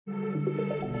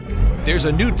There's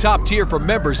a new top tier for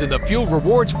members in the Fuel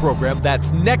Rewards program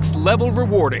that's next level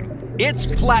rewarding. It's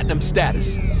Platinum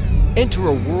status. Enter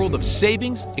a world of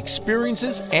savings,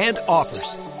 experiences, and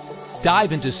offers.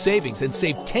 Dive into savings and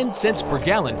save 10 cents per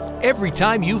gallon every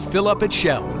time you fill up at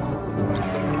Shell.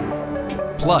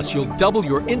 Plus, you'll double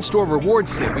your in-store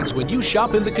rewards savings when you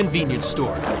shop in the convenience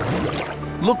store.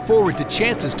 Look forward to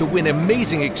chances to win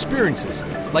amazing experiences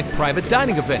like private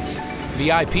dining events,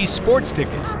 VIP sports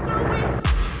tickets,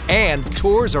 and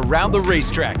tours around the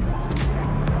racetrack.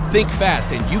 Think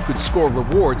fast and you could score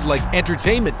rewards like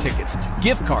entertainment tickets,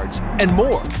 gift cards, and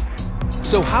more.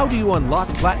 So how do you unlock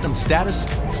Platinum status?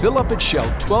 Fill up at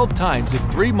Shell 12 times in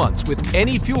 3 months with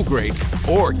any fuel grade,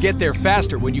 or get there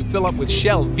faster when you fill up with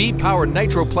Shell V-Power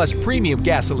Nitro Plus Premium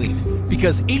Gasoline,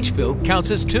 because each fill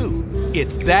counts as 2.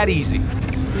 It's that easy.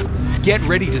 Get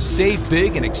ready to save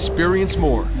big and experience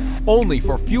more. Only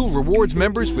for Fuel Rewards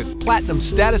members with Platinum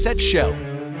status at Shell.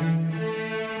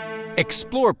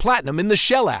 Explore Platinum in the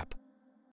Shell app.